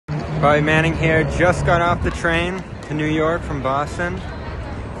Bobby Manning here, just got off the train to New York from Boston.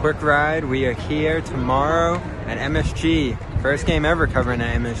 Quick ride. We are here tomorrow at MSG. First game ever covering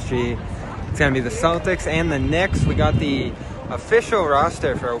at MSG. It's going to be the Celtics and the Knicks. We got the official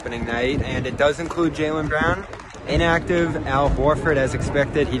roster for opening night, and it does include Jaylen Brown. Inactive Al Horford as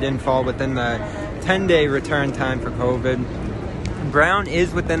expected. He didn't fall within the 10-day return time for COVID. Brown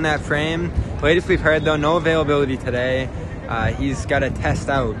is within that frame. Latest we've heard, though, no availability today. He's got to test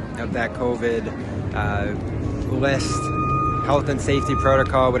out of that COVID list, health and safety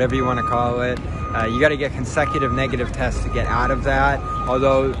protocol, whatever you want to call it. You got to get consecutive negative tests to get out of that.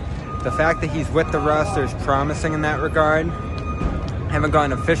 Although the fact that he's with the roster is promising in that regard. Haven't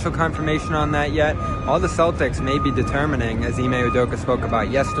gotten official confirmation on that yet. All the Celtics may be determining, as Ime Udoka spoke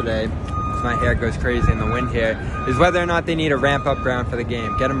about yesterday, because my hair goes crazy in the wind here, is whether or not they need to ramp up Brown for the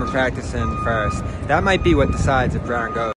game. Get him practicing first. That might be what decides if Brown goes.